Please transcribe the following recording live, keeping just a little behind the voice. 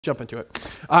Jump into it.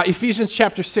 Ephesians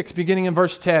chapter 6, beginning in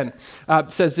verse 10,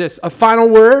 says this: "A final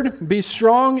word, be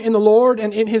strong in the Lord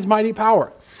and in his mighty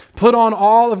power. Put on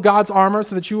all of God's armor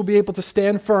so that you will be able to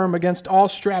stand firm against all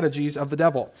strategies of the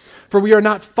devil. For we are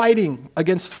not fighting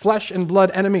against flesh and blood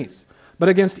enemies, but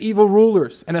against evil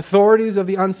rulers and authorities of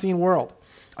the unseen world,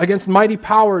 against mighty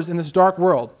powers in this dark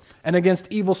world, and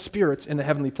against evil spirits in the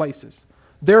heavenly places.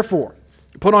 Therefore,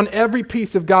 put on every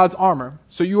piece of God's armor,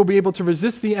 so you will be able to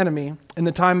resist the enemy in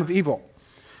the time of evil.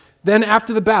 Then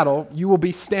after the battle, you will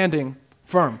be standing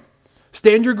firm.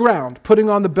 Stand your ground, putting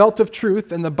on the belt of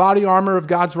truth and the body armor of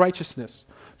God's righteousness.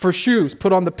 For shoes,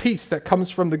 put on the peace that comes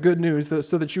from the good news,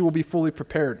 so that you will be fully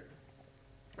prepared.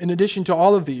 In addition to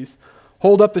all of these,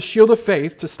 hold up the shield of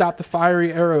faith to stop the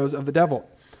fiery arrows of the devil.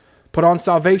 Put on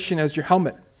salvation as your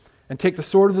helmet, and take the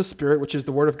sword of the Spirit, which is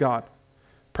the word of God.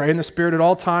 Pray in the Spirit at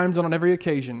all times and on every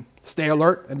occasion. Stay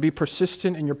alert and be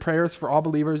persistent in your prayers for all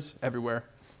believers everywhere."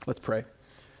 Let's pray.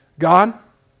 God,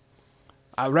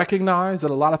 I recognize that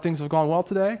a lot of things have gone well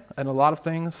today and a lot of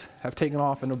things have taken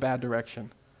off in a bad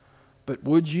direction. But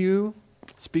would you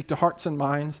speak to hearts and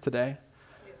minds today?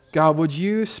 God, would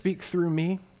you speak through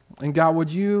me? And God,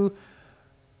 would you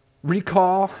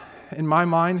recall in my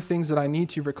mind things that I need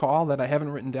to recall that I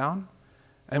haven't written down?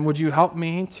 And would you help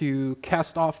me to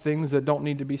cast off things that don't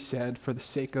need to be said for the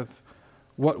sake of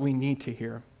what we need to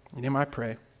hear? In him I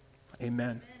pray.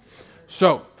 Amen.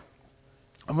 So,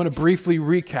 I'm going to briefly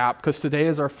recap because today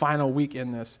is our final week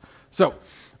in this. So,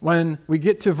 when we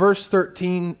get to verse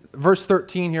 13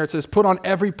 here, it says, "Put on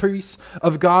every piece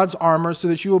of God's armor so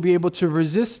that you will be able to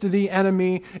resist the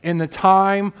enemy in the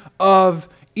time of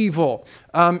evil."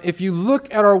 If you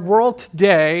look at our world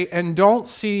today and don't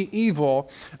see evil,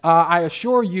 I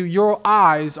assure you, your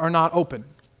eyes are not open.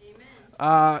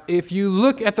 If you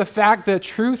look at the fact that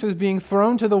truth is being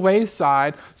thrown to the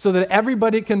wayside so that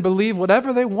everybody can believe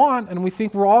whatever they want and we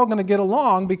think we're all going to get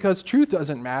along because truth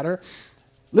doesn't matter,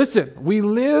 listen, we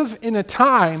live in a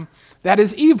time that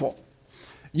is evil.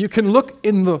 You can look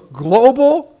in the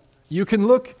global, you can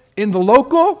look in the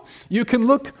local, you can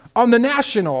look on the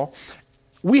national.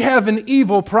 We have an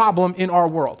evil problem in our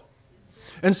world.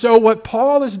 And so what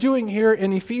Paul is doing here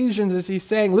in Ephesians is he's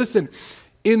saying, listen,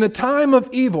 in the time of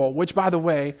evil, which by the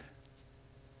way,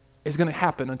 is going to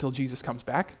happen until Jesus comes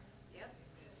back.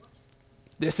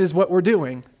 This is what we're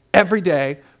doing every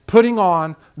day, putting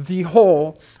on the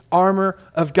whole armor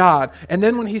of God. And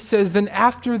then when he says, then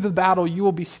after the battle, you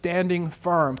will be standing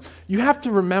firm. You have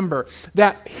to remember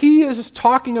that he is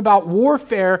talking about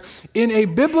warfare in a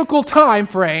biblical time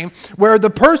frame where the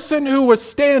person who was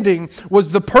standing was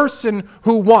the person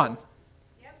who won.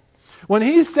 When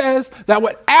he says that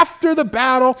after the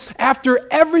battle, after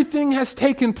everything has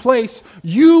taken place,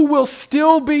 you will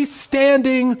still be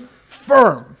standing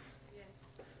firm.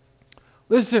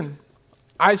 Listen,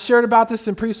 I shared about this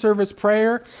in pre-service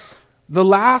prayer. The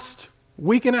last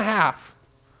week and a half,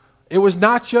 it was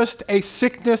not just a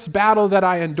sickness battle that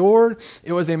I endured.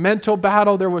 It was a mental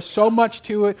battle. There was so much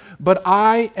to it, but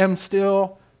I am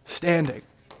still standing.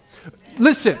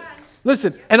 Listen,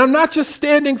 and I'm not just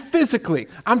standing physically.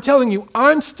 I'm telling you,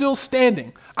 I'm still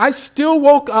standing. I still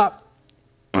woke up,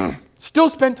 still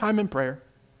spent time in prayer.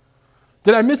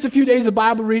 Did I miss a few days of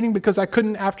Bible reading because I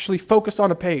couldn't actually focus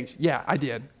on a page? Yeah, I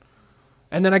did.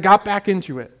 And then I got back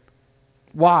into it.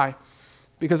 Why?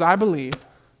 Because I believe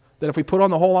that if we put on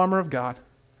the whole armor of God,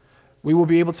 we will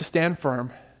be able to stand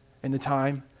firm in the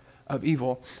time of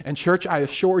evil. And church, I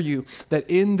assure you that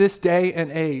in this day and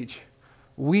age,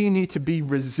 we need to be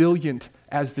resilient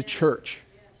as the church.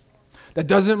 That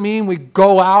doesn't mean we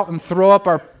go out and throw up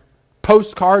our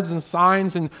postcards and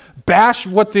signs and bash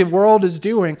what the world is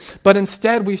doing, but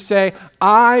instead we say,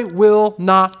 I will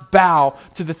not bow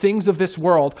to the things of this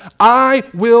world. I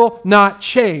will not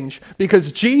change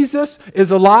because Jesus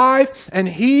is alive and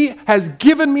he has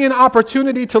given me an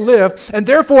opportunity to live, and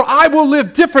therefore I will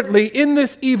live differently in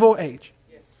this evil age.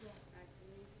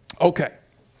 Okay.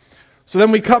 So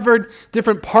then we covered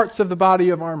different parts of the body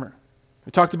of armor.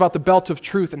 We talked about the belt of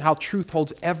truth and how truth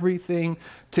holds everything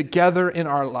together in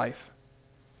our life.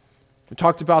 We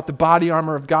talked about the body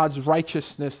armor of God's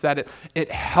righteousness, that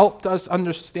it helped us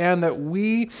understand that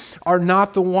we are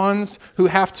not the ones who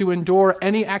have to endure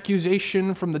any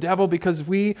accusation from the devil because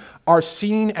we are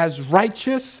seen as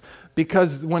righteous,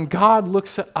 because when God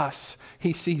looks at us,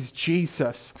 he sees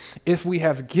Jesus if we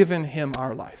have given him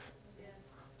our life.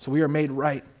 So we are made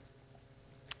right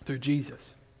through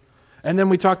Jesus. And then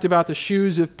we talked about the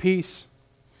shoes of peace.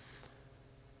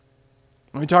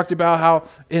 And we talked about how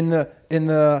in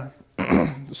the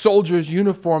soldier's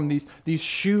uniform, these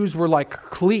shoes were like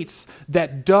cleats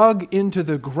that dug into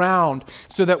the ground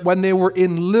so that when they were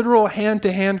in literal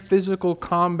hand-to-hand physical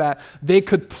combat, they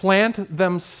could plant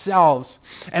themselves.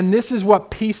 And this is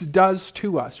what peace does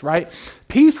to us, right?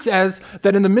 Peace says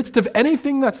that in the midst of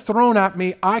anything that's thrown at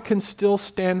me, I can still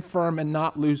stand firm and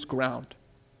not lose ground.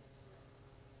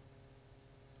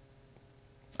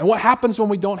 And what happens when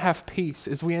we don't have peace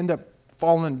is we end up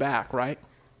falling back, right?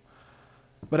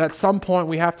 But at some point,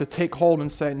 we have to take hold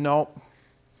and say, no,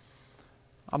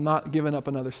 I'm not giving up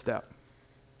another step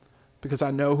because I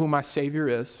know who my Savior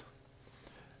is,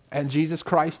 and Jesus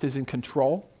Christ is in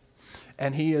control,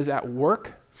 and He is at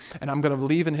work, and I'm going to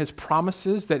believe in His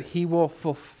promises that He will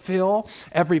fulfill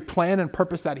every plan and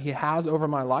purpose that He has over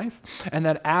my life, and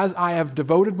that as I have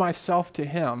devoted myself to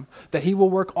Him, that He will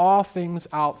work all things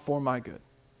out for my good.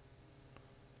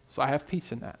 So I have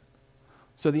peace in that.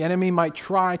 So the enemy might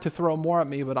try to throw more at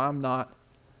me, but I'm not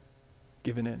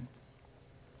giving in.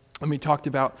 And we talked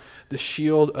about the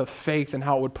shield of faith and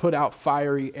how it would put out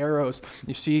fiery arrows.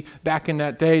 You see, back in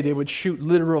that day, they would shoot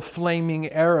literal flaming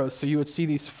arrows. So you would see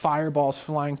these fireballs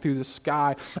flying through the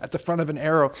sky at the front of an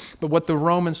arrow. But what the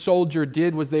Roman soldier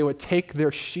did was they would take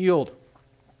their shield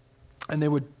and they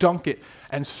would dunk it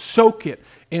and soak it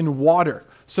in water,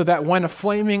 so that when a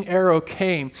flaming arrow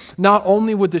came, not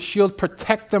only would the shield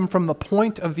protect them from the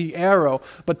point of the arrow,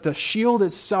 but the shield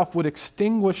itself would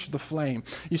extinguish the flame.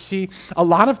 You see, a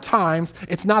lot of times,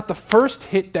 it's not the first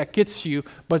hit that gets you,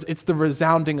 but it's the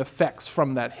resounding effects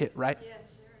from that hit, right?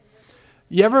 Yes, sir.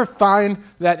 You ever find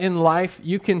that in life,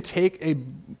 you can take a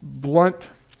blunt,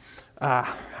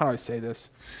 how do I say this?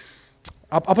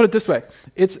 I'll put it this way.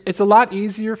 It's a lot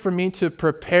easier for me to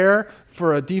prepare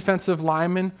for a defensive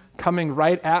lineman coming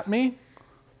right at me.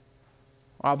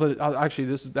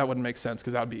 Actually, that wouldn't make sense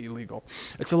because that would be illegal.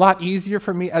 It's a lot easier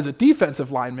for me as a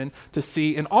defensive lineman to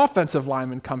see an offensive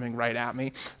lineman coming right at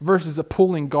me versus a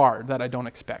pulling guard that I don't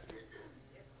expect.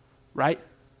 Right?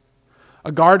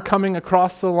 A guard coming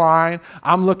across the line,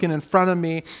 I'm looking in front of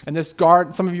me, and this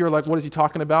guard, some of you are like, what is he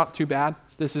talking about? Too bad.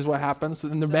 This is what happens.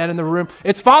 And the man in the room,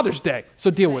 it's Father's Day, so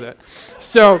deal with it.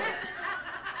 So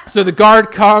the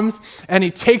guard comes, and he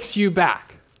takes you back.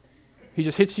 He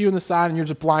just hits you in the side, and you're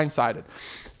just blindsided.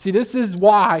 See, this is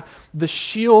why the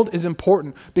shield is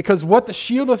important, because what the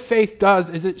shield of faith does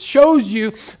is it shows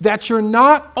you that you're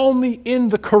not only in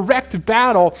the correct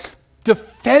battle,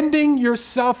 defending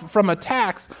yourself from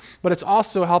attacks, but it's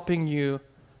also helping you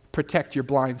protect your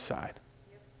blind side.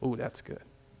 Oh, that's good.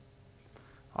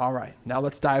 All right, now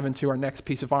let's dive into our next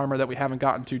piece of armor that we haven't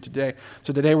gotten to today.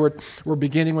 So today we're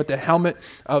beginning with the helmet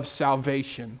of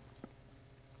salvation.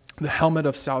 The helmet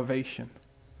of salvation.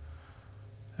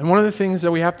 And one of the things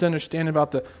that we have to understand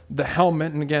about the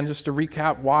helmet, and again, just to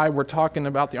recap why we're talking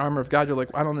about the armor of God, you're like,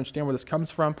 I don't understand where this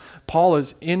comes from. Paul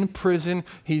is in prison.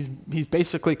 He's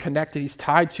basically connected. He's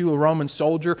tied to a Roman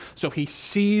soldier. So he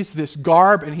sees this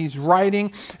garb, and he's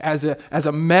writing as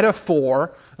a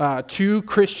metaphor to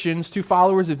Christians, to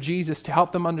followers of Jesus, to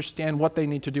help them understand what they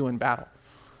need to do in battle.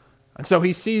 And so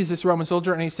he sees this Roman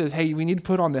soldier, and he says, hey, we need to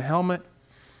put on the helmet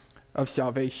of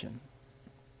salvation.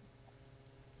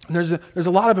 And there's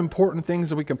a lot of important things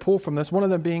that we can pull from this. One of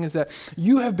them being is that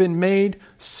you have been made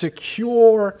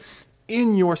secure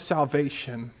in your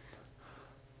salvation,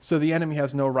 so the enemy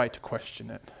has no right to question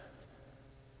it.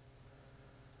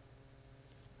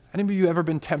 Any of you ever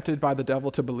been tempted by the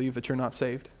devil to believe that you're not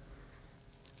saved?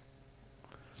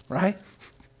 Right?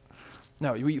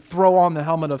 No, we throw on the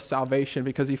helmet of salvation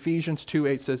because Ephesians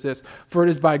 2:8 says this, for it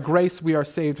is by grace we are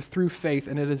saved through faith,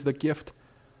 and it is the gift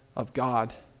of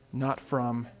God, not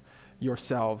from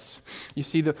yourselves. You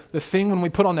see, the thing when we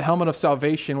put on the helmet of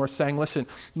salvation, we're saying, listen,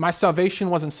 my salvation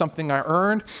wasn't something I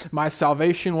earned. My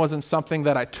salvation wasn't something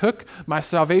that I took. My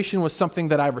salvation was something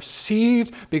that I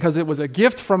received because it was a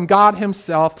gift from God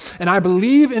Himself. And I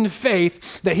believe in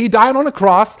faith that He died on a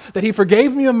cross, that He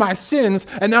forgave me of my sins,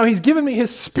 and now He's given me His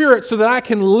Spirit so that I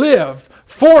can live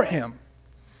for Him.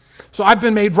 So I've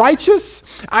been made righteous,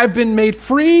 I've been made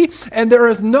free, and there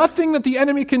is nothing that the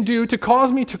enemy can do to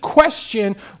cause me to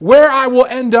question where I will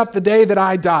end up the day that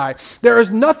I die. There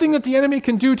is nothing that the enemy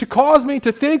can do to cause me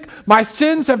to think my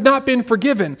sins have not been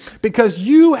forgiven, because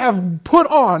you have put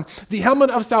on the helmet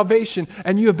of salvation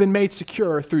and you have been made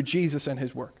secure through Jesus and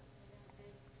His work.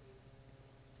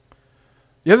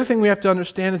 The other thing we have to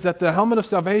understand is that the helmet of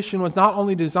salvation was not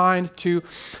only designed to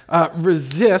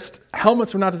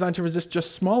helmets were not designed to resist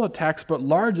just small attacks, but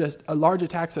large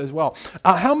attacks as well.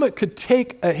 A helmet could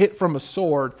take a hit from a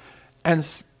sword and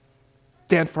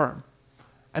stand firm,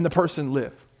 and the person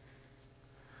live.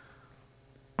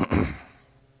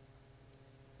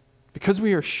 because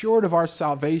we are assured of our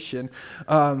salvation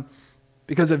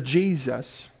because of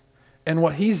Jesus and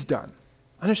what he's done.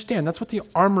 Understand, that's what the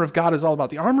armor of God is all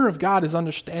about. The armor of God is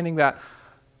understanding that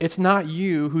it's not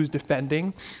you who's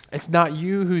defending, it's not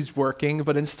you who's working,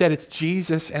 but instead it's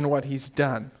Jesus and what he's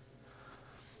done.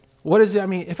 What is it? I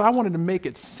mean, if I wanted to make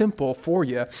it simple for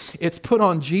you, it's put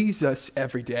on Jesus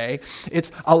every day.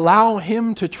 It's allow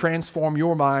him to transform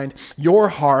your mind, your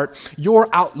heart, your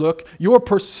outlook, your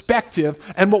perspective.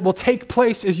 And what will take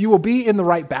place is you will be in the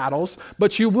right battles,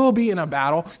 but you will be in a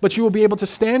battle, but you will be able to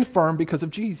stand firm because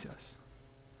of Jesus.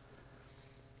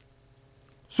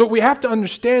 So what we have to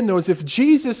understand, though, is if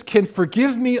Jesus can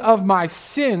forgive me of my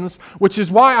sins, which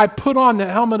is why I put on the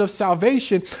helmet of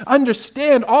salvation,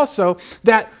 understand also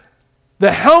that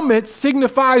the helmet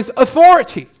signifies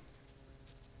authority.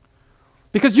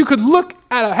 Because you could look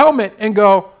at a helmet and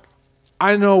go,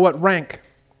 I know what rank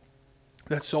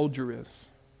that soldier is.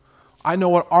 I know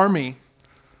what army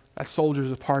that soldier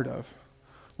is a part of.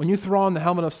 When you throw on the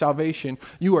helmet of salvation,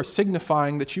 you are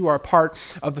signifying that you are a part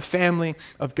of the family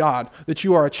of God, that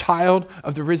you are a child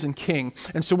of the risen King.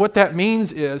 And so what that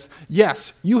means is,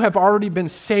 yes, you have already been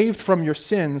saved from your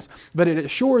sins, but it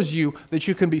assures you that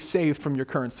you can be saved from your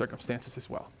current circumstances as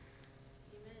well.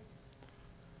 Amen.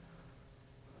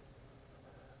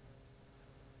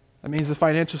 That means the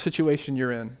financial situation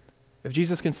you're in. If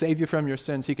Jesus can save you from your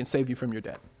sins, he can save you from your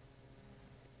debt.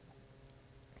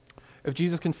 If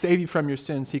Jesus can save you from your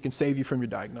sins, he can save you from your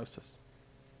diagnosis.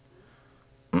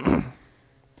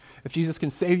 If Jesus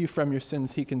can save you from your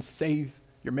sins, he can save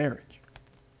your marriage.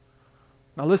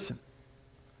 Now listen,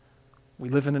 we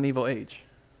live in an evil age,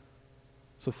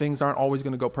 so things aren't always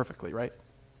going to go perfectly, right?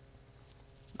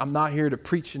 I'm not here to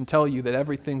preach and tell you that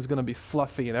everything's going to be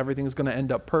fluffy and everything's going to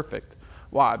end up perfect.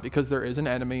 Why? Because there is an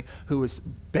enemy who is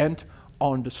bent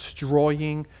on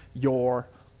destroying your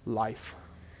life.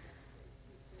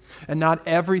 And not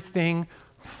everything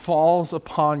falls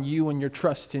upon you and your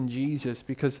trust in Jesus,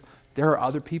 because there are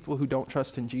other people who don't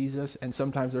trust in Jesus, and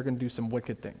sometimes they're going to do some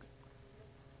wicked things.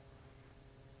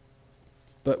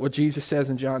 But what Jesus says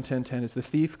in John 10:10 is the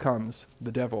thief comes,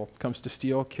 the devil, comes to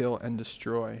steal, kill, and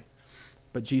destroy.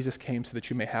 But Jesus came so that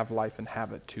you may have life and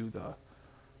have it to the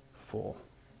full.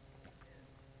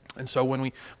 And so when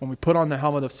we put on the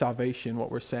helmet of salvation,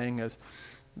 what we're saying is,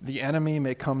 the enemy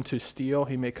may come to steal,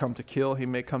 he may come to kill, he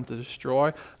may come to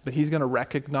destroy, but he's going to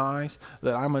recognize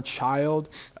that I'm a child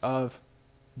of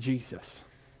Jesus.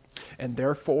 And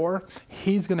therefore,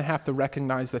 he's going to have to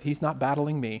recognize that he's not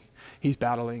battling me, he's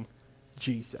battling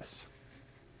Jesus.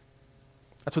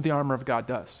 That's what the armor of God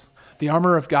does. The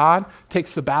armor of God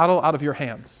takes the battle out of your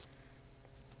hands.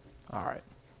 All right.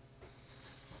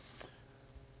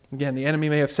 Again, the enemy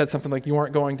may have said something like you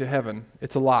aren't going to heaven.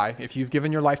 It's a lie. If you've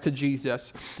given your life to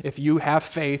Jesus, if you have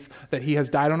faith that he has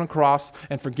died on a cross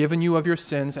and forgiven you of your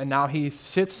sins, and now he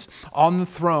sits on the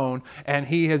throne and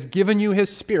he has given you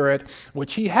his Spirit,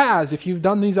 which he has if you've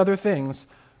done these other things,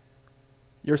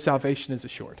 your salvation is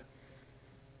assured.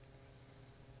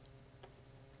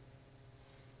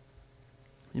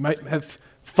 You might have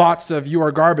thoughts of you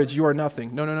are garbage, you are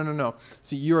nothing. No.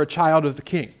 See, you're a child of the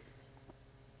King.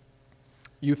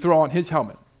 You throw on his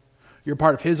helmet. You're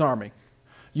part of his army.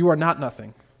 You are not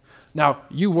nothing. Now,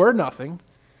 you were nothing,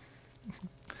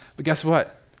 but guess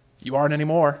what? You aren't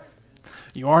anymore.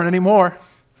 You aren't anymore.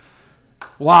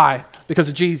 Why? Because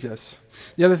of Jesus.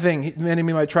 The other thing the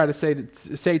enemy might try to say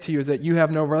to you is that you have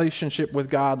no relationship with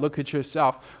God. Look at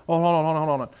yourself. Hold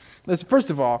on. Listen, first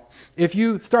of all, if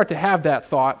you start to have that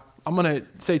thought, I'm going to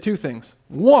say two things.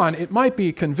 One, it might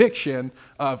be conviction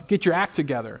of get your act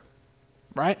together.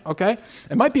 Right? Okay?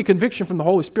 It might be a conviction from the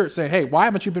Holy Spirit saying, hey, why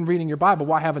haven't you been reading your Bible?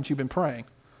 Why haven't you been praying?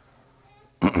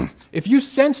 If you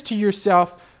sense to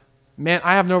yourself, man,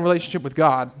 I have no relationship with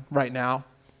God right now,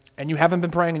 and you haven't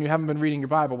been praying and you haven't been reading your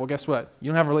Bible, well, guess what? You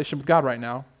don't have a relationship with God right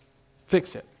now.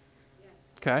 Fix it.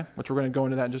 Okay? Which we're going to go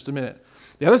into that in just a minute.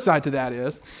 The other side to that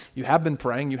is you have been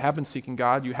praying, you have been seeking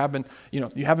God, you have been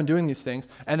doing these things,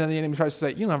 and then the enemy tries to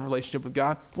say, you don't have a relationship with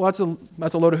God. Well,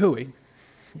 that's a load of hooey.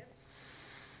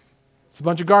 It's a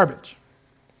bunch of garbage.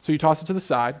 So you toss it to the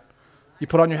side, you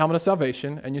put on your helmet of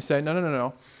salvation, and you say,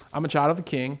 no. I'm a child of the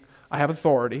King. I have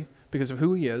authority because of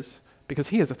who he is, because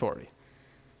he has authority.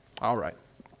 All right.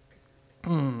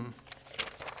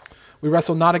 We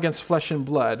wrestle not against flesh and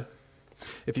blood.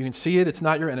 If you can see it, it's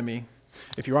not your enemy.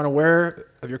 If you're unaware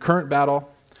of your current battle,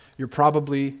 you're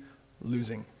probably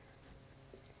losing.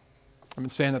 I've been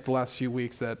saying that the last few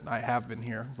weeks that I have been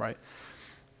here, right?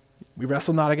 We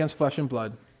wrestle not against flesh and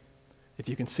blood. If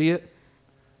you can see it,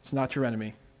 it's not your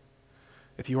enemy.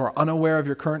 If you are unaware of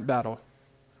your current battle,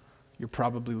 you're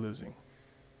probably losing.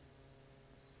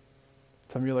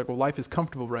 Some of you are like, well, life is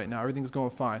comfortable right now. Everything's going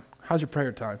fine. How's your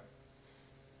prayer time?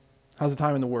 How's the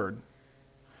time in the Word?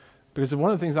 Because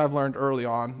one of the things I've learned early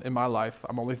on in my life,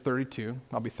 I'm only 32.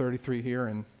 I'll be 33 here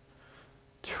in,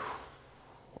 2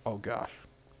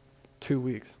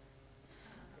 weeks.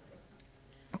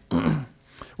 One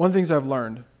of the things I've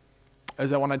learned is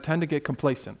that when I tend to get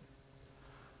complacent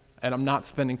and I'm not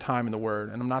spending time in the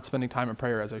Word and I'm not spending time in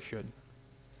prayer as I should,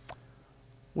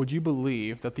 would you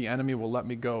believe that the enemy will let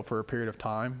me go for a period of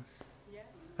time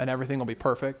and everything will be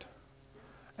perfect?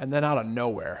 And then out of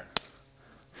nowhere,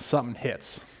 something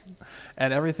hits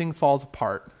and everything falls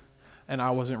apart and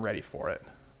I wasn't ready for it.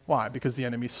 Why? Because the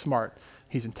enemy's smart.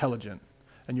 He's intelligent.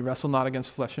 And you wrestle not against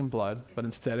flesh and blood, but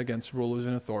instead against rulers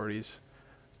and authorities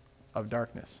of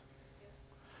darkness.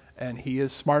 And he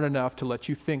is smart enough to let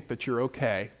you think that you're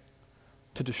okay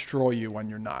to destroy you when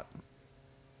you're not.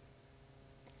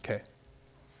 Okay.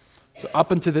 So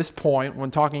up until this point,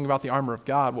 when talking about the armor of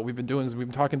God, what we've been doing is we've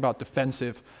been talking about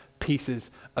defensive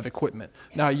pieces of equipment.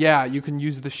 Now, yeah, you can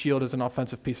use the shield as an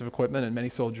offensive piece of equipment, and many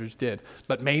soldiers did,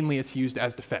 but mainly it's used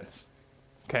as defense.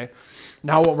 Okay?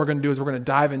 Now what we're going to do is we're going to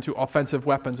dive into offensive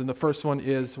weapons, and the first one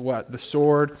is what? The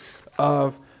sword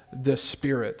of the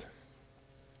Spirit.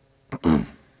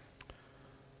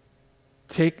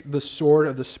 Take the sword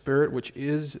of the Spirit, which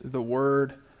is the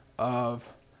Word of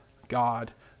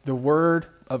God. The Word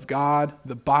of God,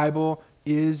 the Bible,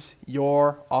 is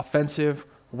your offensive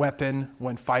weapon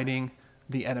when fighting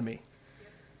the enemy.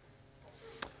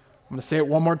 I'm going to say it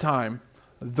one more time.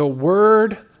 The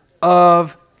Word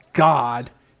of God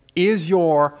is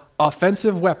your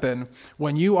offensive weapon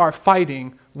when you are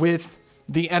fighting with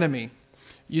the enemy.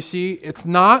 You see, it's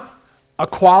not a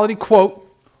quality quote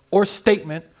or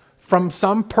statement from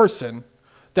some person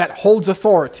that holds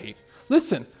authority.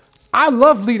 Listen, I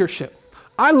love leadership.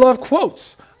 I love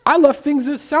quotes. I love things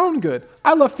that sound good.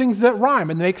 I love things that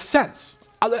rhyme and make sense.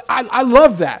 I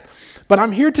love that. But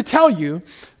I'm here to tell you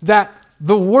that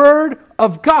the Word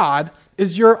of God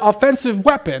is your offensive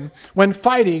weapon when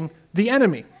fighting the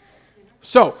enemy.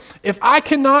 So, if I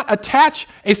cannot attach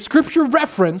a scripture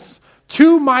reference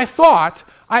to my thought,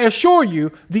 I assure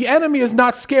you, the enemy is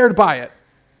not scared by it.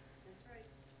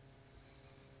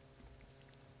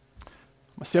 I'm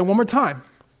going to say it one more time.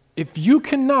 If you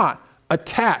cannot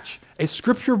attach a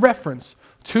scripture reference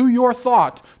to your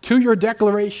thought, to your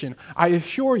declaration, I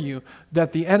assure you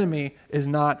that the enemy is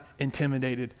not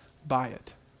intimidated by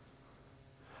it.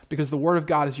 Because the Word of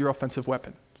God is your offensive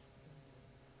weapon.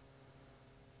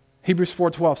 Hebrews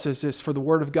 4:12 says this, "For the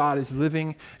Word of God is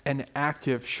living and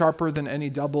active, sharper than any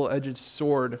double-edged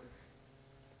sword.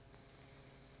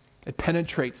 It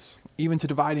penetrates even to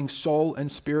dividing soul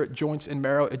and spirit, joints and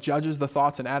marrow. It judges the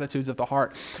thoughts and attitudes of the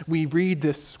heart." We read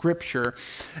this scripture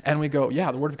and we go,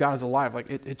 yeah, the Word of God is alive. Like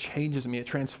it changes me, it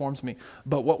transforms me.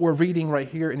 But what we're reading right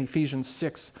here in Ephesians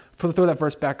 6, throw that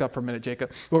verse back up for a minute,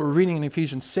 Jacob. What we're reading in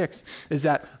Ephesians 6 is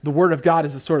that the Word of God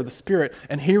is the sword of the Spirit.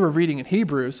 And here we're reading in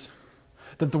Hebrews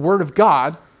that the Word of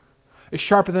God is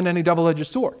sharper than any double-edged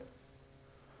sword,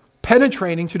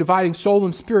 penetrating to dividing soul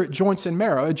and spirit, joints and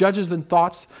marrow. It judges the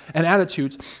thoughts and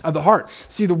attitudes of the heart.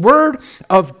 See, the Word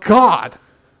of God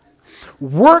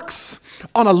works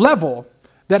on a level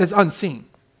that is unseen.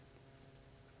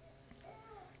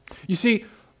 You see,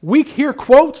 we hear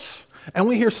quotes and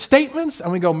we hear statements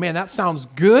and we go, man, that sounds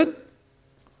good.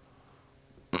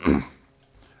 And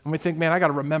we think, man, I got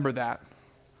to remember that.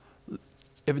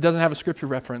 If it doesn't have a scripture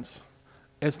reference,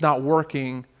 it's not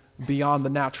working beyond the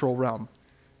natural realm.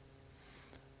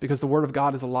 Because the Word of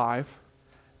God is alive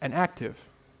and active.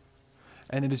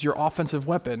 And it is your offensive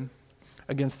weapon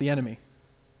against the enemy.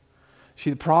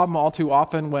 See, the problem all too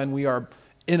often when we are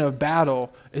in a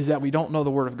battle is that we don't know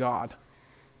the Word of God.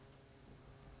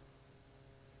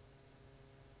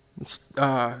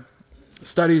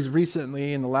 Studies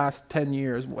recently in the last 10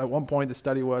 years, at one point the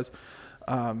study was,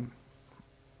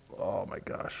 oh my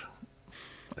gosh,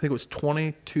 I think it was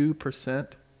 22%.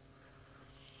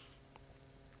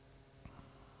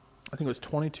 I think it was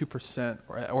 22%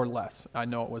 or less. I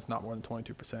know it was not more than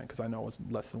 22% because I know it was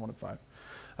less than 1 in 5.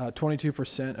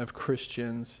 22% of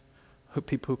Christians,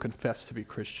 people who confess to be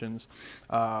Christians,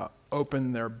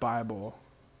 open their Bible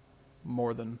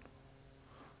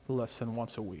less than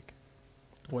once a week.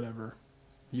 However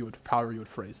you would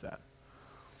phrase that.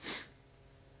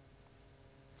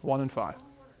 1 in 5.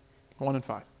 1 in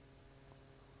 5.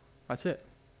 That's it.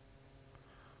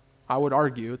 I would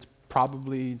argue it's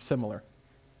probably similar.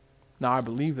 Now, I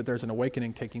believe that there's an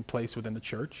awakening taking place within the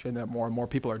church and that more and more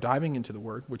people are diving into the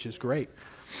Word, which is great.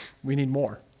 We need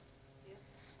more.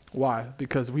 Why?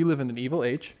 Because we live in an evil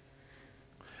age,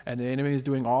 and the enemy is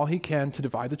doing all he can to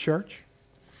divide the church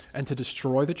and to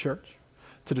destroy the church,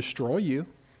 to destroy you.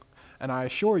 And I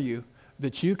assure you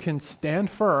that you can stand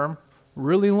firm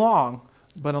really long,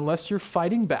 but unless you're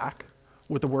fighting back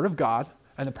with the Word of God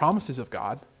and the promises of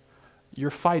God, you're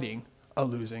fighting a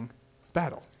losing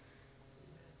battle.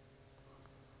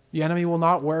 The enemy will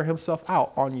not wear himself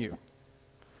out on you,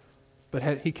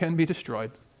 but he can be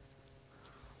destroyed.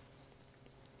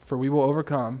 For we will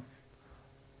overcome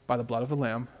by the blood of the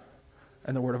Lamb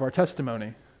and the word of our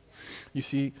testimony. You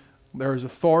see, there is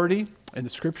authority in the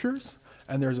Scriptures,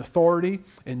 and there's authority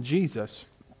in Jesus.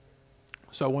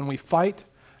 So when we fight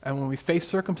and when we face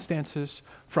circumstances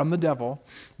from the devil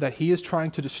that he is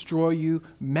trying to destroy you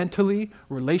mentally,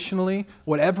 relationally,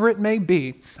 whatever it may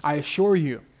be, I assure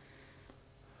you,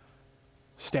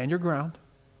 stand your ground,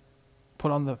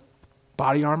 put on the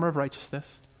body armor of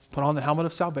righteousness, put on the helmet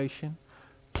of salvation,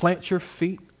 plant your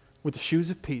feet with the shoes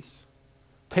of peace,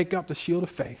 take up the shield of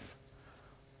faith,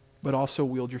 but also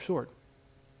wield your sword.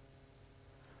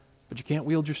 But you can't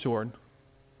wield your sword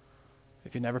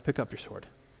if you never pick up your sword.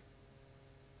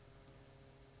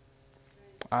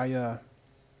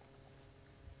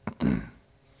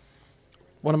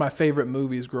 One of my favorite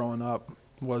movies growing up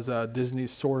was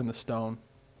Disney's Sword in the Stone.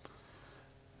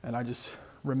 And I just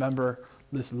remember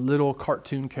this little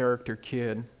cartoon character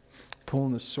kid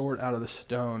pulling the sword out of the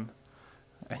stone.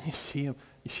 And you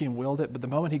see him wield it, but the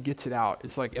moment he gets it out,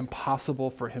 it's like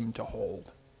impossible for him to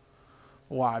hold.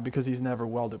 Why? Because he's never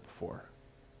wielded before.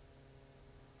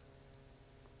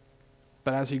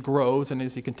 But as he grows and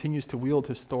as he continues to wield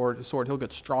his sword, he'll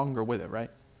get stronger with it, right?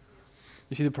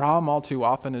 You see, the problem all too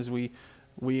often is we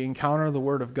encounter the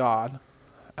Word of God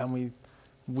and we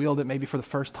wield it maybe for the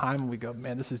first time and we go,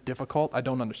 man, this is difficult. I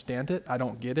don't understand it. I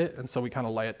don't get it. And so we kind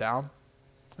of lay it down.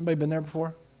 Anybody been there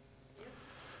before?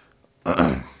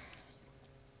 You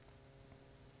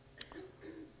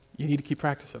need to keep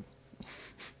practicing.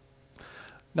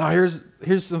 Now,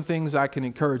 here's some things I can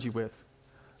encourage you with.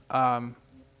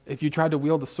 If you tried to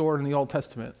wield the sword in the Old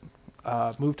Testament,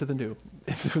 move to the New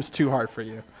if it was too hard for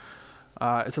you.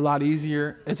 It's a lot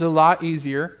easier. It's a lot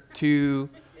easier to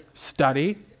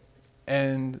study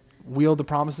and wield the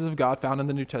promises of God found in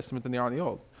the New Testament than they are in the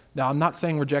Old. Now, I'm not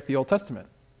saying reject the Old Testament,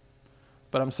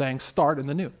 but I'm saying start in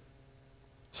the New.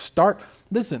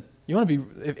 Listen, you want to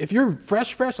be, if you're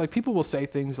fresh, like people will say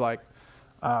things like,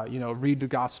 read the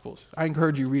Gospels. I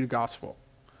encourage you read a Gospel,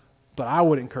 but I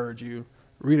would encourage you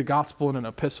read a Gospel and an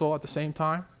epistle at the same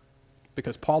time,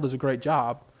 because Paul does a great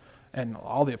job, and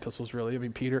all the epistles really,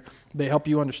 Peter, they help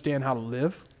you understand how to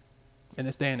live in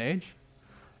this day and age,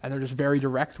 and they're just very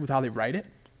direct with how they write it.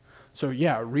 So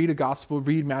yeah, read a Gospel,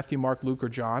 read Matthew, Mark, Luke, or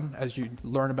John as you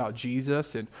learn about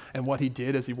Jesus and what he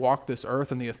did as he walked this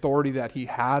earth and the authority that he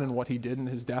had and what he did in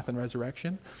his death and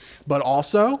resurrection. But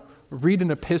also read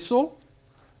an epistle,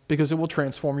 because it will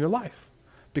transform your life.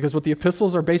 Because what the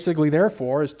epistles are basically there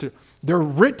for is they're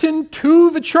written to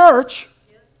the church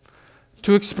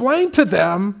to explain to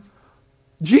them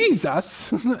Jesus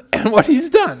and what he's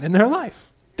done in their life.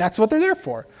 That's what they're there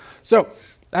for. So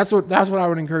that's what I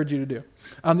would encourage you to do.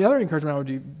 The other encouragement I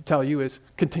would tell you is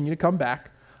continue to come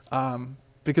back,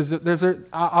 because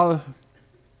I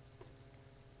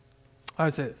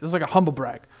would say this is like a humble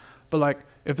brag, but like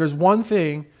if there's one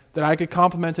thing that I could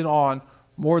compliment it on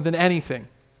more than anything,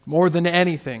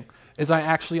 is I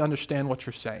actually understand what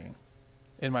you're saying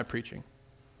in my preaching.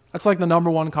 That's like the number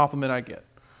one compliment I get.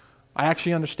 I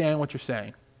actually understand what you're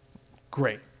saying.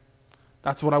 Great.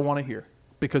 That's what I want to hear,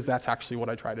 because that's actually what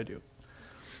I try to do.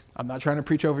 I'm not trying to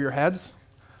preach over your heads.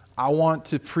 I want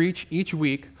to preach each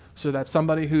week so that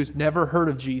somebody who's never heard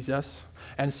of Jesus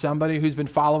and somebody who's been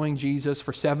following Jesus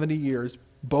for 70 years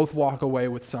both walk away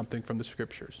with something from the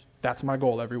Scriptures. That's my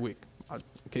goal every week.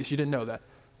 In case you didn't know that,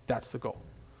 that's the goal.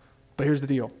 But here's the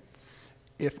deal.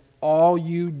 If all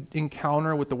you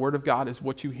encounter with the Word of God is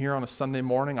what you hear on a Sunday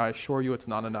morning, I assure you it's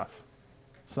not enough.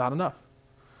 It's not enough.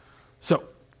 So,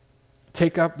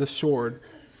 take up the sword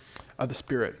of the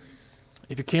Spirit.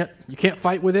 If you can't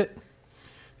fight with it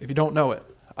if you don't know it.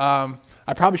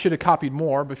 I probably should have copied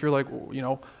more, but if you're like,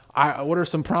 what are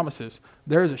some promises?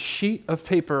 There's a sheet of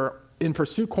paper in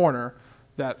Pursuit Corner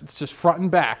that's just front and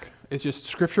back. It's just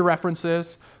scripture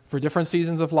references for different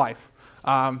seasons of life.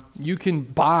 You can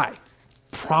buy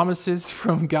promises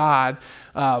from God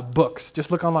books.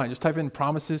 Just look online. Just type in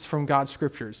promises from God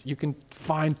scriptures. You can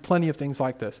find plenty of things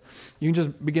like this. You can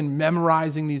just begin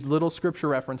memorizing these little scripture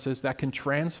references that can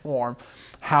transform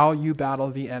how you battle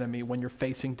the enemy when you're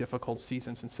facing difficult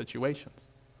seasons and situations.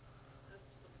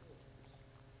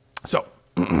 So,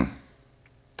 in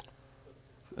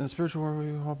the spiritual world,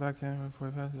 we hold back to him before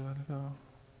we pass it.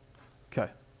 Okay.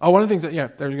 Oh, one of the things that, yeah,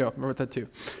 there you go. Remember that too.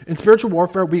 In spiritual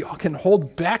warfare, we can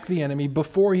hold back the enemy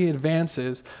before he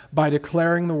advances by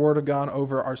declaring the word of God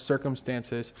over our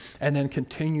circumstances and then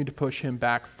continue to push him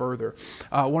back further.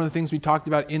 One of the things we talked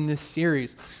about in this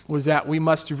series was that we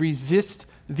must resist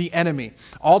the enemy.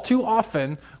 All too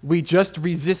often, we just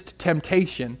resist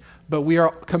temptation, but we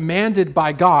are commanded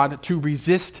by God to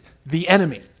resist the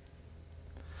enemy.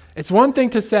 It's one thing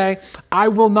to say, I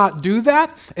will not do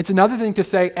that. It's another thing to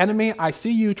say, enemy, I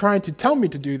see you trying to tell me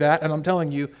to do that, and I'm telling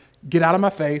you, get out of my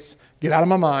face, get out of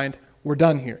my mind, we're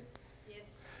done here. Yes.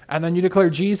 And then you declare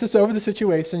Jesus over the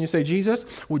situation. You say, Jesus,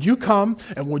 would you come,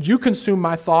 and would you consume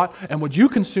my thought, and would you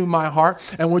consume my heart,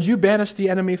 and would you banish the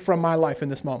enemy from my life in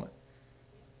this moment?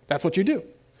 That's what you do.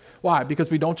 Why? Because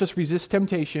we don't just resist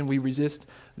temptation, we resist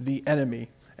the enemy,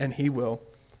 and he will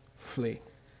flee.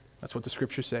 That's what the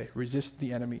scriptures say. Resist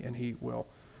the enemy and he will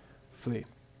flee.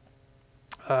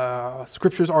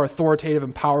 Scriptures are authoritative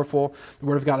and powerful. The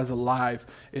word of God is alive.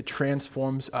 It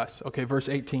transforms us. Okay, verse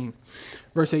 18.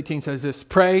 Verse 18 says this,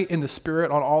 pray in the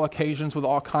Spirit on all occasions with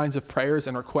all kinds of prayers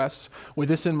and requests. With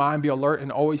this in mind, be alert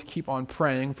and always keep on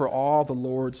praying for all the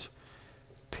Lord's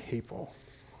people.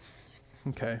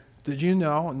 Okay, did you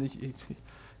know, and in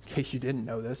case you didn't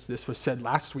know this, this was said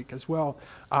last week as well,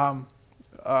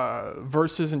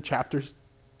 verses and chapters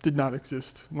did not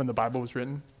exist when the Bible was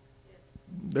written.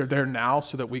 They're there now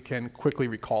so that we can quickly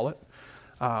recall it,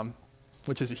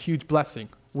 which is a huge blessing.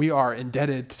 We are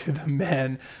indebted to the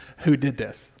men who did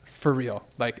this, for real.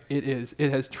 Like it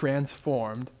has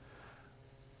transformed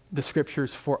the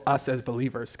scriptures for us as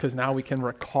believers, because now we can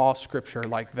recall scripture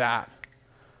like that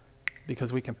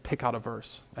because we can pick out a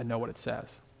verse and know what it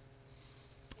says.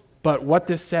 But what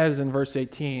this says in verse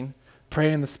 18,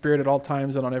 pray in the Spirit at all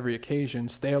times and on every occasion.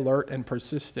 Stay alert and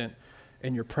persistent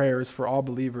in your prayers for all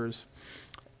believers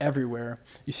everywhere.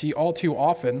 You see, all too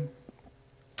often,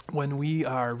 when we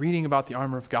are reading about the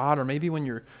armor of God, or maybe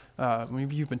when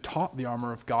maybe you've been taught the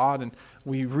armor of God, and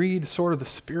we read sort of the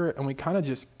Spirit, and we kind of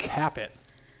just cap it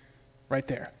right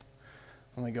there.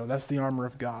 And we go, that's the armor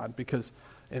of God, because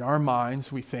in our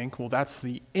minds we think, well, that's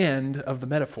the end of the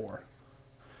metaphor.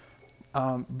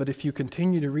 But if you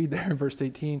continue to read there in verse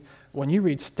 18, when you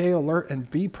read stay alert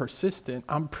and be persistent,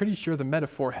 I'm pretty sure the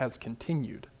metaphor has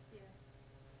continued. Yeah.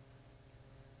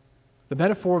 The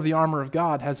metaphor of the armor of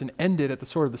God hasn't ended at the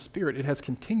sword of the Spirit. It has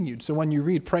continued. So when you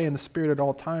read pray in the Spirit at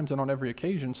all times and on every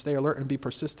occasion, stay alert and be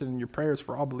persistent in your prayers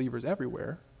for all believers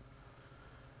everywhere,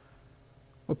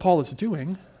 what Paul is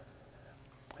doing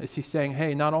is he's saying,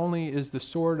 hey, not only is the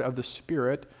sword of the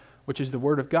Spirit, which is the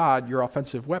word of God, your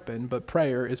offensive weapon, but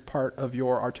prayer is part of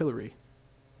your artillery.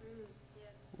 Yes.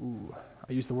 Ooh,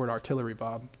 I use the word artillery,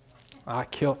 Bob.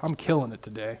 I'm killing it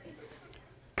today.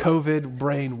 COVID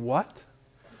brain what?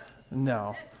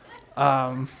 No.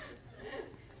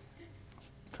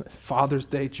 Father's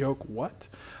Day joke what?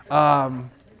 Now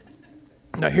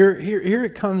here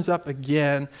it comes up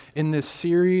again in this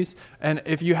series, and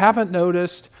if you haven't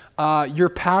noticed, your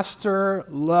pastor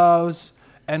loves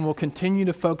and will continue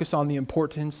to focus on the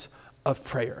importance of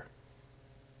prayer.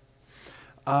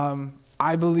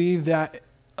 I believe that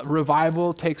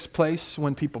revival takes place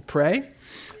when people pray.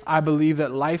 I believe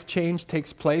that life change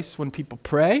takes place when people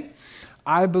pray.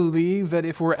 I believe that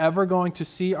if we're ever going to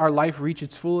see our life reach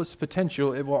its fullest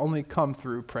potential, it will only come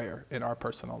through prayer in our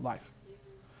personal life.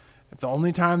 If the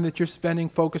only time that you're spending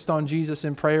focused on Jesus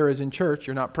in prayer is in church,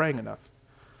 you're not praying enough.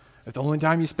 If the only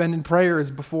time you spend in prayer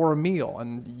is before a meal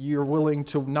and you're willing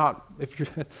to if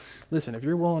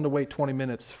you're willing to wait 20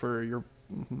 minutes for your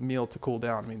meal to cool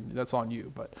down, I mean, that's on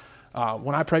you. But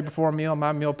when I pray before a meal,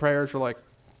 my meal prayers are like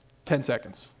 10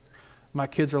 seconds. My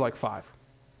kids are like 5.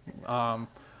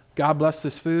 God bless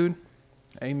this food.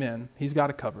 Amen. He's got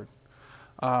it covered.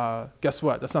 Guess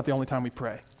what? That's not the only time we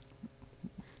pray.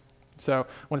 So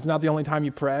when it's not the only time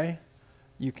you pray,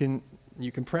 you can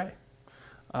pray.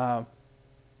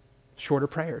 Shorter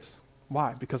prayers.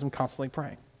 Why? Because I'm constantly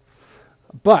praying.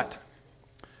 But,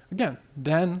 again,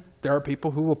 then there are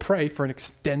people who will pray for an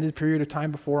extended period of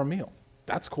time before a meal.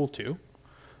 That's cool too.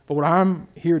 But what I'm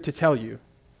here to tell you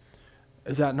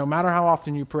is that no matter how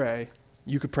often you pray,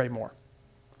 you could pray more.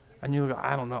 And you go,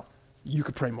 I don't know. You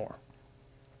could pray more.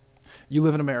 You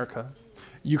live in America.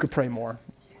 You could pray more.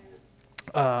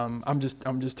 I'm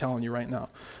just telling you right now.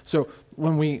 So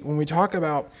when we talk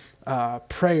about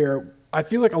prayer, I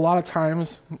feel like a lot of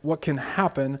times what can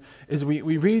happen is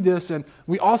we read this and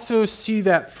we also see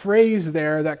that phrase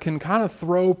there that can kind of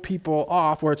throw people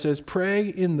off where it says pray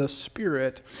in the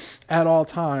Spirit at all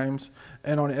times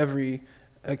and on every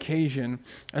occasion.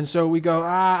 And so we go,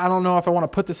 I don't know if I want to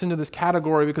put this into this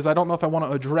category because I don't know if I want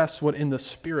to address what in the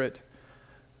Spirit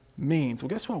means. Well,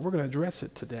 guess what? We're going to address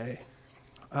it today.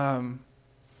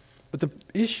 But the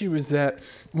issue is that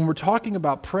when we're talking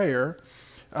about prayer,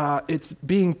 it's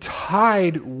being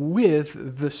tied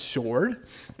with the sword.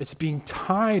 It's being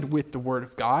tied with the Word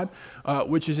of God,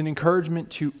 which is an encouragement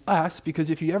to us, because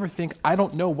if you ever think, I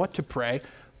don't know what to pray,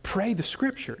 pray the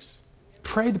Scriptures.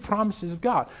 Pray the promises of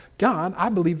God. God, I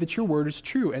believe that your word is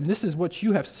true, and this is what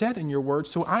you have said in your word,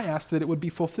 so I ask that it would be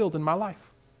fulfilled in my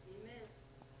life. Amen.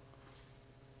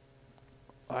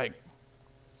 Like,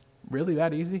 really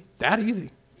that easy? That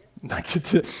easy.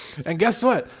 And guess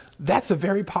what? That's a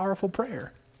very powerful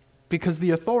prayer, because the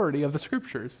authority of the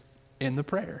Scriptures in the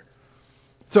prayer.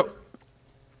 So,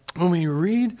 when we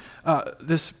read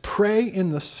this pray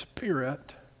in the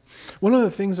Spirit, one of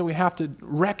the things that we have to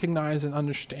recognize and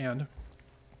understand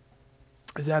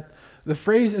is that the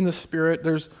phrase in the Spirit,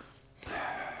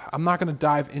 I'm not going to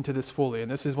dive into this fully, and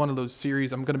this is one of those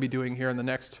series I'm going to be doing here in the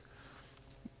next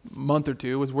month or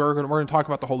two, is we're going to talk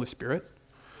about the Holy Spirit.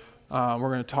 We're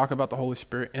going to talk about the Holy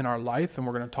Spirit in our life, and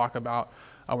we're going to talk about,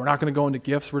 we're not going to go into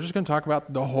gifts, we're just going to talk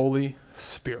about the Holy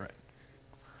Spirit.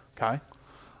 Okay?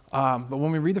 But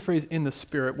when we read the phrase in the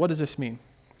Spirit, what does this mean?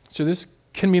 So this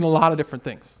can mean a lot of different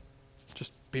things.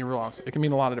 Just being real honest. It can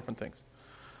mean a lot of different things.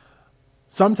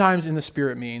 Sometimes in the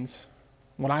Spirit means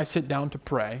when I sit down to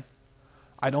pray,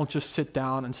 I don't just sit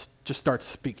down and just start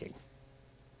speaking,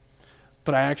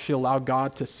 but I actually allow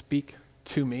God to speak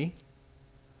to me,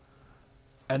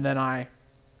 and then I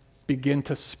begin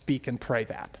to speak and pray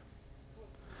that.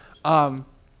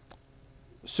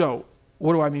 So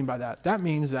what do I mean by that? That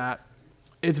means that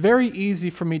it's very easy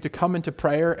for me to come into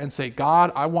prayer and say,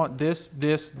 God, I want this,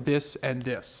 this, this, and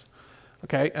this.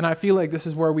 Okay? And I feel like this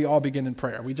is where we all begin in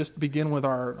prayer. We just begin with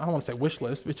our, I don't want to say wish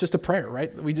list, it's just a prayer,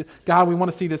 right? God, we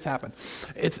want to see this happen.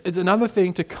 It's another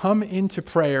thing to come into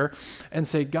prayer and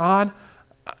say, God,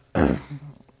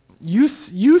 you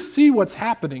see what's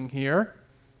happening here.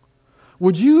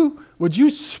 Would you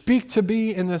speak to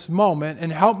me in this moment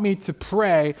and help me to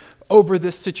pray over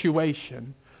this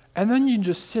situation? And then you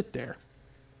just sit there.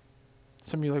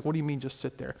 Some of you are like, what do you mean just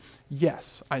sit there?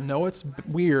 Yes, I know it's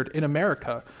weird in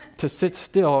America to sit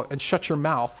still and shut your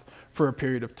mouth for a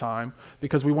period of time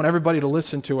because we want everybody to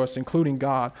listen to us, including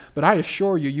God. But I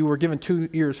assure you, you were given 2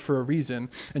 ears for a reason,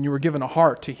 and you were given a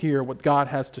heart to hear what God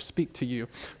has to speak to you.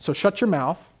 So shut your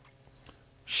mouth,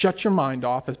 shut your mind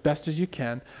off as best as you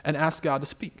can, and ask God to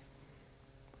speak.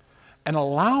 And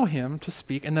allow him to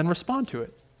speak and then respond to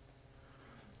it.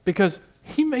 Because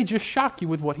he may just shock you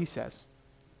with what he says.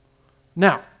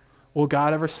 Now, will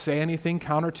God ever say anything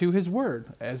counter to his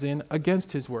word, as in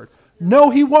against his word? No,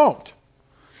 he won't.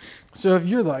 So if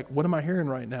you're like, what am I hearing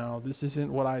right now? This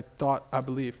isn't what I thought I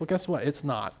believed. Well, guess what? It's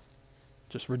not.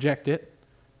 Just reject it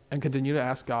and continue to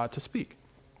ask God to speak.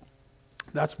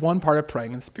 That's one part of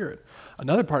praying in the Spirit.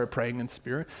 Another part of praying in the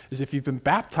Spirit is if you've been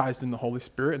baptized in the Holy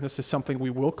Spirit, and this is something we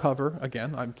will cover,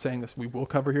 again, I'm saying this, we will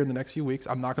cover here in the next few weeks.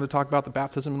 I'm not going to talk about the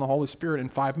baptism in the Holy Spirit in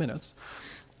 5 minutes.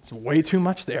 It's way too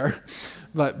much there.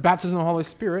 But baptism in the Holy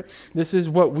Spirit, this is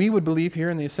what we would believe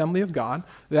here in the Assembly of God,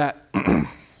 that,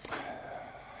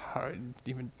 how do I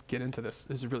even get into this?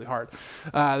 This is really hard.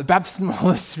 The baptism in the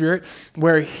Holy Spirit,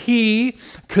 where he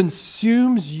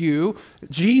consumes you.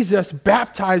 Jesus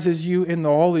baptizes you in the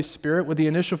Holy Spirit with the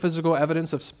initial physical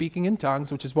evidence of speaking in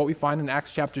tongues, which is what we find in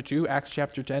Acts chapter 2, Acts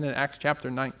chapter 10, and Acts chapter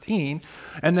 19.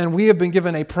 And then we have been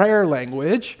given a prayer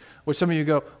language, which some of you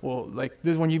go, well, like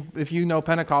this, if you know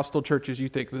Pentecostal churches, you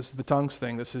think this is the tongues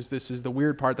thing. This is the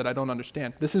weird part that I don't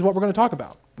understand. This is what we're going to talk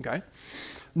about. Okay.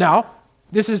 Now,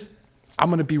 I'm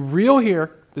going to be real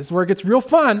here. This is where it gets real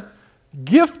fun.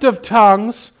 Gift of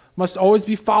tongues must always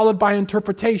be followed by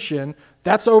interpretation.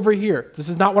 That's over here. This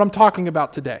is not what I'm talking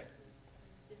about today.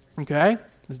 Okay?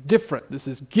 It's different. This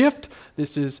is gift.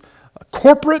 This is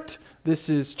corporate. This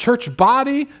is church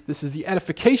body. This is the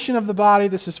edification of the body.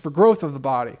 This is for growth of the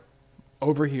body.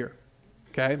 Over here.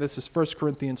 Okay? This is 1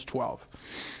 Corinthians 12.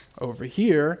 Over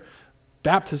here,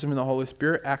 baptism in the Holy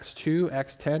Spirit, Acts 2,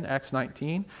 Acts 10, Acts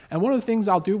 19. And one of the things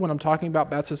I'll do when I'm talking about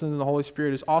baptism in the Holy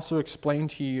Spirit is also explain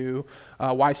to you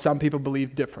why some people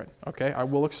believe different. Okay? I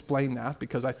will explain that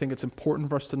because I think it's important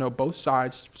for us to know both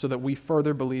sides so that we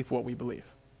further believe what we believe.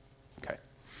 Okay.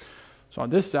 So on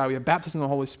this side, we have baptism in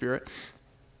the Holy Spirit,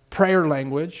 prayer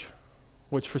language,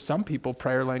 which for some people,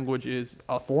 prayer language is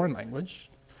a foreign language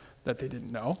that they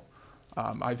didn't know.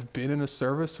 I've been in a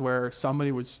service where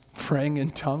somebody was praying in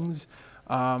tongues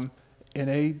in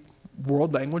a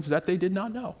world language that they did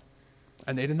not know.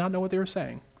 And they did not know what they were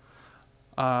saying.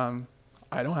 I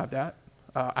don't have that.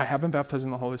 I haven't baptized in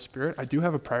the Holy Spirit. I do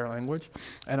have a prayer language,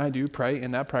 and I do pray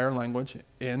in that prayer language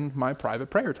in my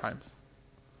private prayer times.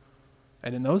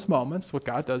 And in those moments, what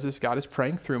God does is God is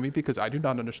praying through me because I do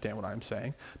not understand what I'm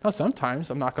saying. Now,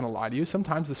 sometimes, I'm not going to lie to you,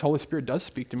 sometimes this Holy Spirit does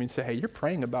speak to me and say, hey, you're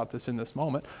praying about this in this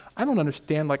moment. I don't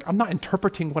understand, like, I'm not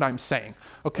interpreting what I'm saying,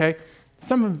 okay?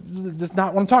 That's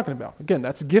not what I'm talking about. Again,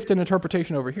 that's gift and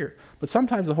interpretation over here. But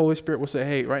sometimes the Holy Spirit will say,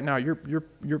 hey, right now,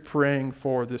 you're praying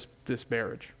for this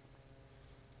marriage.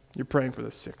 You're praying for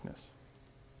this sickness.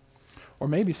 Or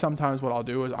maybe sometimes what I'll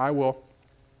do is I will,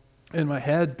 in my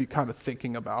head, be kind of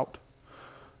thinking about,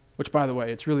 which, by the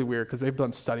way, it's really weird because they've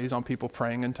done studies on people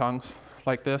praying in tongues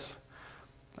like this,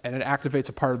 and it activates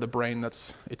a part of the brain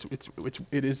it's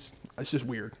just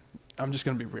weird. I'm just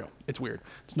going to be real. It's weird.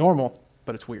 It's normal,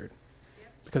 but it's weird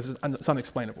because it's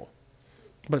unexplainable,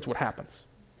 but it's what happens.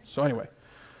 So anyway,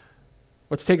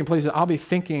 what's taking place is I'll be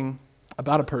thinking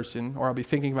about a person or I'll be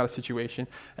thinking about a situation,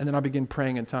 and then I'll begin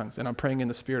praying in tongues, and I'm praying in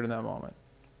the Spirit in that moment.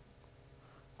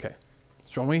 Okay,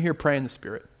 so when we hear pray in the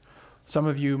Spirit, some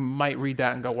of you might read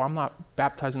that and go, well, I'm not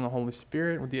baptized in the Holy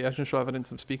Spirit with the initial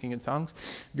evidence of speaking in tongues.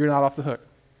 You're not off the hook.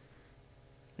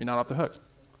 You're not off the hook.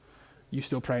 You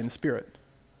still pray in the Spirit.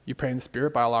 You pray in the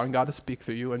Spirit by allowing God to speak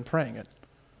through you and praying it.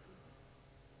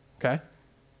 Okay?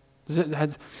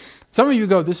 Some of you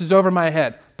go, this is over my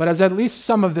head, but has at least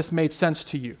some of this made sense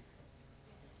to you?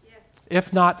 Yes.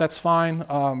 If not, that's fine.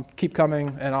 Keep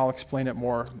coming, and I'll explain it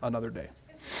more another day.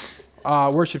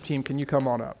 Worship team, can you come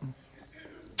on up?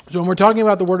 So when we're talking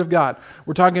about the Word of God,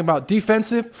 we're talking about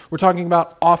defensive, we're talking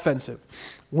about offensive.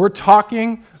 We're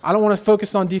talking, I don't want to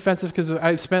focus on defensive because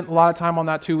I spent a lot of time on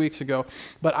that 2 weeks ago,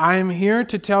 but I am here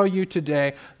to tell you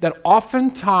today that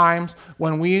oftentimes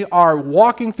when we are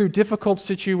walking through difficult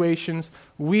situations,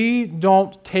 we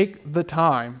don't take the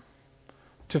time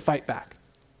to fight back.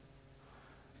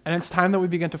 And it's time that we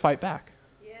begin to fight back.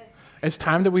 Yes. It's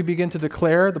time that we begin to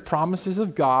declare the promises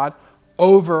of God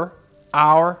over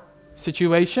our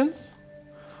situations,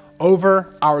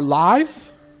 over our lives,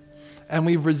 and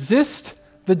we resist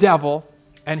the devil,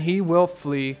 and he will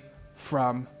flee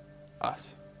from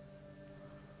us.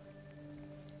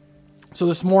 So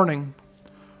this morning,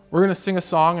 we're going to sing a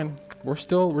song, and we're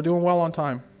doing well on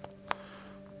time.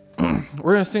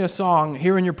 We're going to sing a song,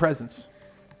 Here in Your Presence.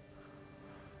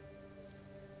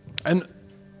 And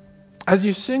as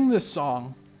you sing this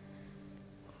song,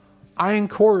 I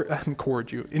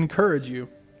encourage you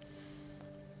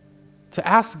to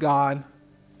ask God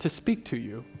to speak to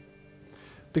you.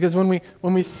 Because when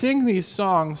we sing these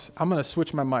songs, I'm going to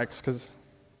switch my mics because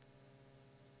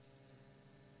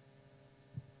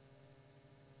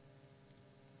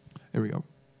there we go.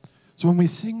 So when we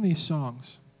sing these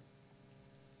songs,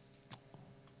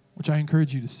 which I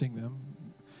encourage you to sing them,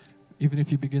 even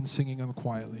if you begin singing them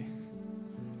quietly.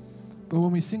 But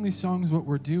when we sing these songs, what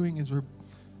we're doing is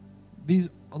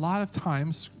a lot of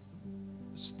times,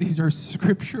 these are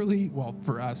scripturally, well,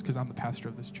 for us, because I'm the pastor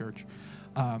of this church,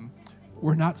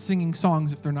 we're not singing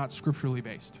songs if they're not scripturally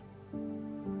based.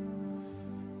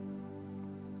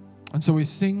 And so we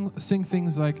sing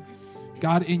things like,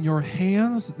 God, in your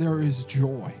hands there is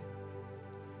joy.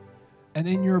 And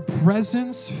in your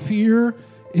presence, fear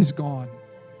is gone.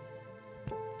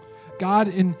 God,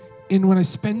 in when I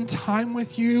spend time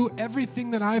with you, everything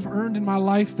that I've earned in my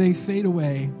life, they fade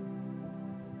away.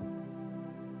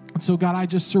 And so, God, I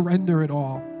just surrender it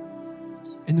all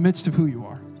in the midst of who you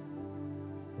are.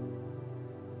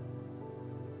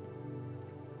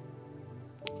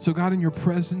 So, God, in your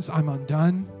presence, I'm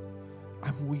undone.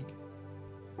 I'm weak.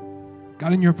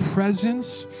 God, in your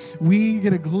presence, we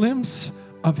get a glimpse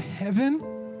of heaven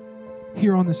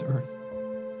here on this earth.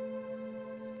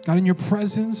 God, in your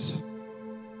presence,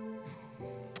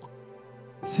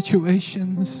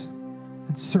 situations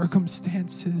and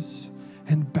circumstances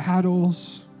and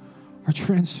battles are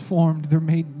transformed. They're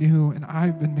made new, and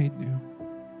I've been made new.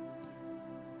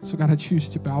 So, God, I choose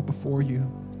to bow before you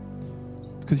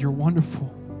because you're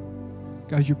wonderful.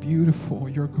 God, you're beautiful,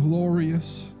 you're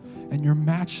glorious, and you're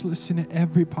matchless in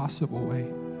every possible way.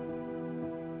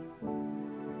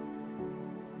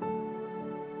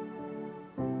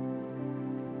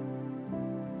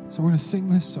 So we're going to sing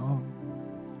this song.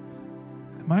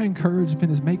 And my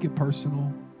encouragement is make it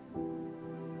personal.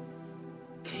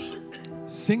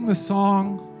 Sing the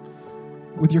song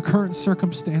with your current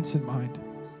circumstance in mind.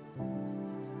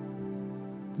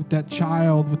 With that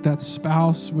child, with that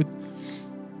spouse, with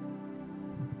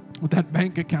that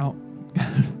bank account,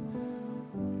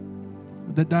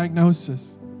 with that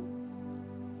diagnosis.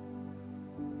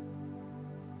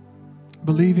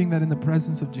 Believing that in the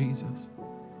presence of Jesus,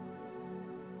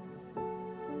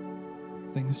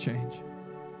 things change.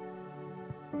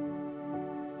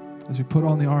 As we put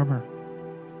on the armor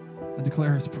and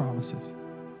declare his promises,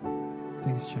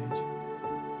 things change.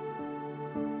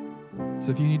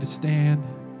 So if you need to stand,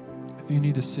 if you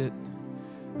need to sit,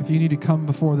 if you need to come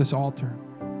before this altar,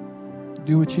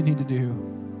 do what you need to do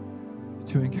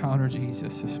to encounter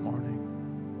Jesus this morning.